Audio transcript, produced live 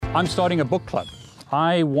I'm starting a book club.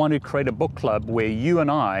 I want to create a book club where you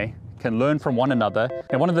and I can learn from one another.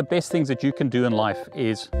 And one of the best things that you can do in life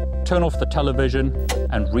is turn off the television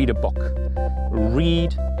and read a book.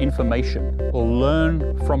 Read information or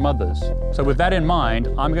learn from others. So with that in mind,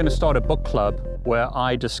 I'm going to start a book club where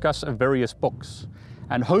I discuss various books.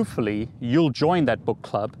 And hopefully you'll join that book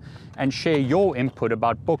club and share your input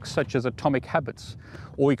about books such as Atomic Habits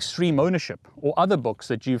or Extreme Ownership or other books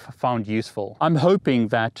that you've found useful. I'm hoping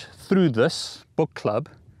that through this book club,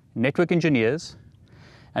 network engineers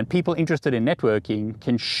and people interested in networking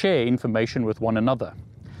can share information with one another.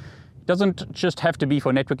 It doesn't just have to be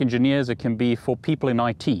for network engineers, it can be for people in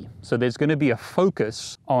IT. So there's going to be a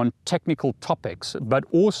focus on technical topics, but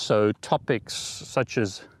also topics such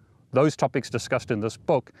as those topics discussed in this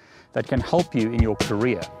book that can help you in your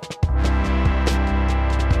career.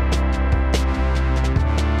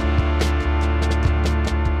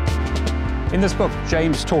 In this book,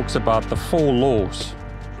 James talks about the 4 laws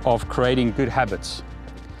of creating good habits.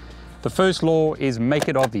 The first law is make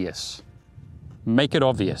it obvious. Make it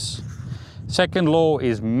obvious. Second law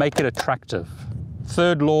is make it attractive.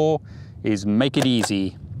 Third law is make it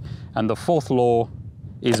easy. And the fourth law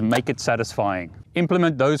is make it satisfying.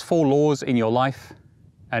 Implement those 4 laws in your life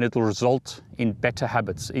and it will result in better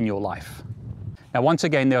habits in your life. Now, once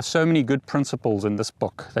again, there are so many good principles in this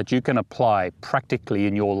book that you can apply practically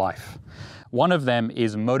in your life. One of them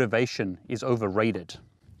is motivation is overrated.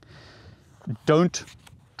 Don't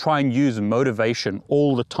try and use motivation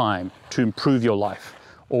all the time to improve your life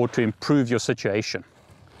or to improve your situation.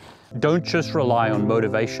 Don't just rely on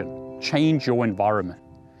motivation. Change your environment.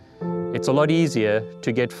 It's a lot easier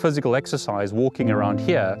to get physical exercise walking around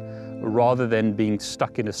here rather than being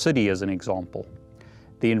stuck in a city, as an example.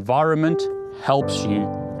 The environment helps you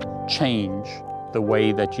change the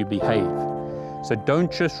way that you behave. So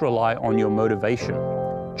don't just rely on your motivation.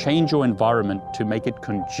 Change your environment to make it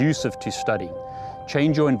conducive to studying.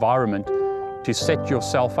 Change your environment to set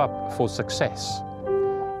yourself up for success.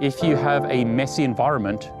 If you have a messy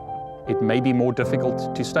environment, it may be more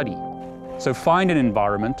difficult to study. So find an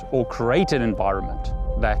environment or create an environment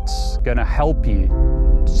that's going to help you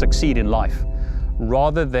succeed in life.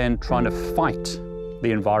 Rather than trying to fight the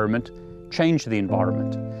environment, change the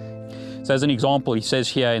environment. So as an example, he says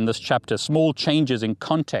here in this chapter, small changes in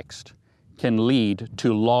context can lead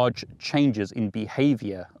to large changes in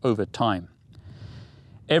behavior over time.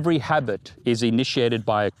 Every habit is initiated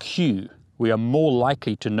by a cue. We are more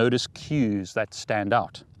likely to notice cues that stand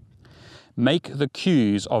out. Make the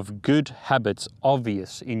cues of good habits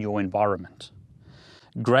obvious in your environment.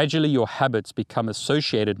 Gradually, your habits become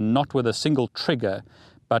associated not with a single trigger,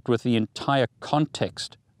 but with the entire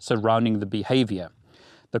context surrounding the behavior.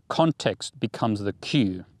 The context becomes the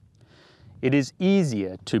cue. It is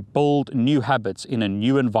easier to build new habits in a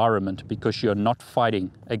new environment because you're not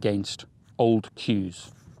fighting against old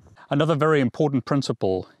cues. Another very important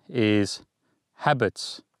principle is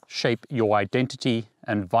habits shape your identity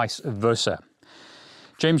and vice versa.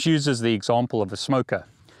 James uses the example of a smoker.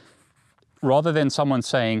 Rather than someone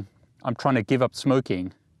saying, I'm trying to give up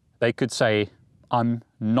smoking, they could say, I'm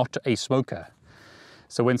not a smoker.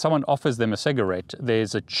 So when someone offers them a cigarette,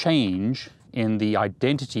 there's a change in the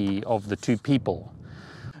identity of the two people.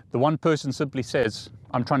 The one person simply says,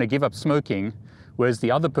 I'm trying to give up smoking, whereas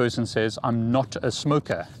the other person says, I'm not a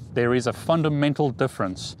smoker. There is a fundamental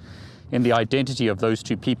difference in the identity of those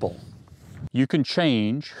two people. You can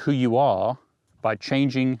change who you are by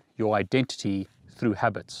changing your identity through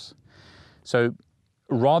habits. So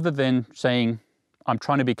rather than saying, I'm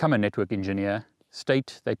trying to become a network engineer,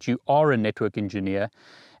 state that you are a network engineer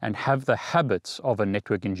and have the habits of a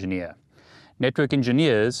network engineer. Network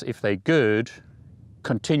engineers, if they're good,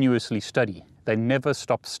 continuously study. They never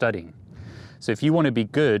stop studying. So if you want to be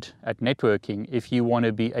good at networking, if you want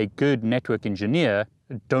to be a good network engineer,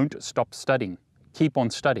 don't stop studying. Keep on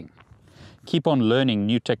studying. Keep on learning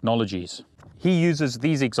new technologies. He uses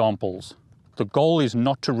these examples. The goal is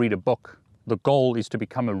not to read a book. The goal is to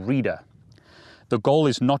become a reader. The goal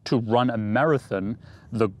is not to run a marathon.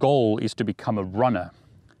 The goal is to become a runner.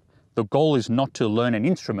 The goal is not to learn an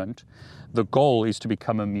instrument. The goal is to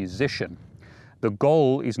become a musician. The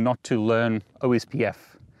goal is not to learn OSPF.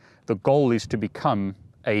 The goal is to become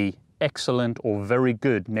an excellent or very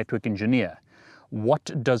good network engineer.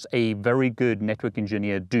 What does a very good network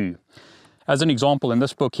engineer do? As an example, in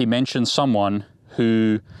this book, he mentions someone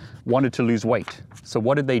who wanted to lose weight. So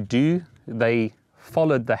what did they do? They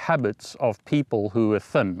followed the habits of people who were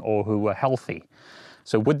thin or who were healthy.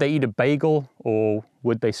 So would they eat a bagel or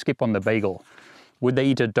would they skip on the bagel? Would they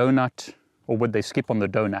eat a donut or would they skip on the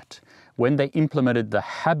donut? When they implemented the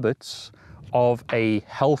habits of a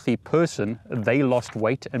healthy person, they lost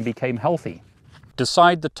weight and became healthy.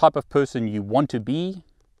 Decide the type of person you want to be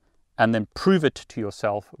and then prove it to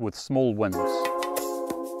yourself with small wins.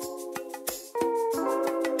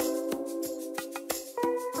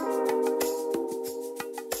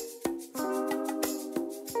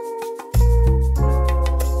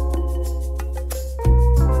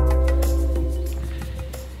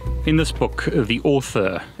 In this book, the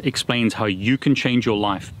author explains how you can change your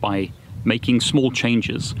life by making small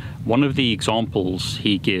changes. One of the examples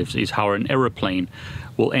he gives is how an aeroplane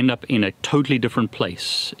will end up in a totally different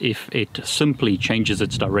place if it simply changes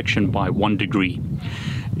its direction by 1 degree.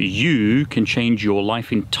 You can change your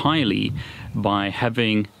life entirely by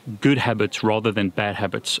having good habits rather than bad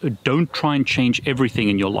habits. Don't try and change everything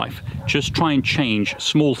in your life. Just try and change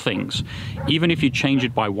small things. Even if you change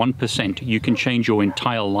it by 1%, you can change your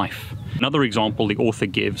entire life. Another example the author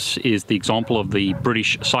gives is the example of the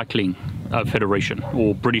British Cycling Federation,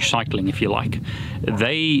 or British Cycling if you like.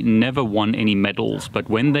 They never won any medals, but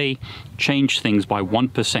when they changed things by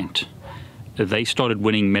 1%, they started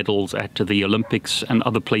winning medals at the Olympics and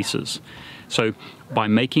other places. So by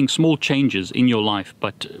making small changes in your life,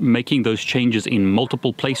 but making those changes in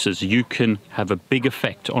multiple places, you can have a big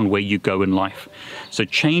effect on where you go in life. So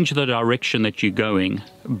change the direction that you're going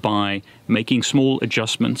by making small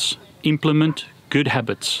adjustments. Implement good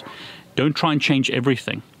habits. Don't try and change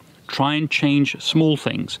everything. Try and change small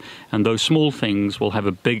things, and those small things will have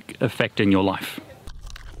a big effect in your life.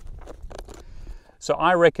 So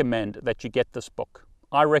I recommend that you get this book.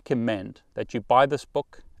 I recommend that you buy this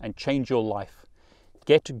book and change your life.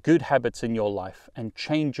 Get good habits in your life and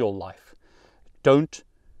change your life. Don't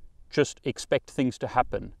just expect things to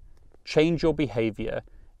happen. Change your behavior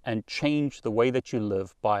and change the way that you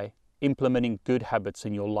live by implementing good habits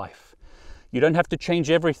in your life. You don't have to change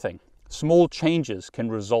everything. Small changes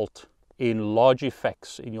can result in large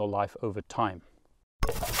effects in your life over time.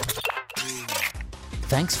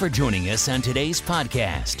 Thanks for joining us on today's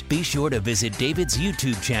podcast. Be sure to visit David's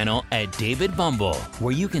YouTube channel at David Bombal,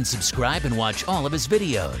 where you can subscribe and watch all of his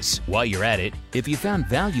videos. While you're at it, if you found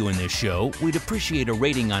value in this show, we'd appreciate a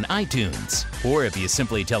rating on iTunes. Or if you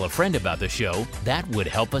simply tell a friend about the show, that would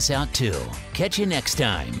help us out too. Catch you next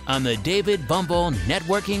time on the David Bombal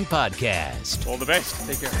Networking Podcast. All the best.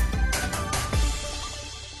 Take care.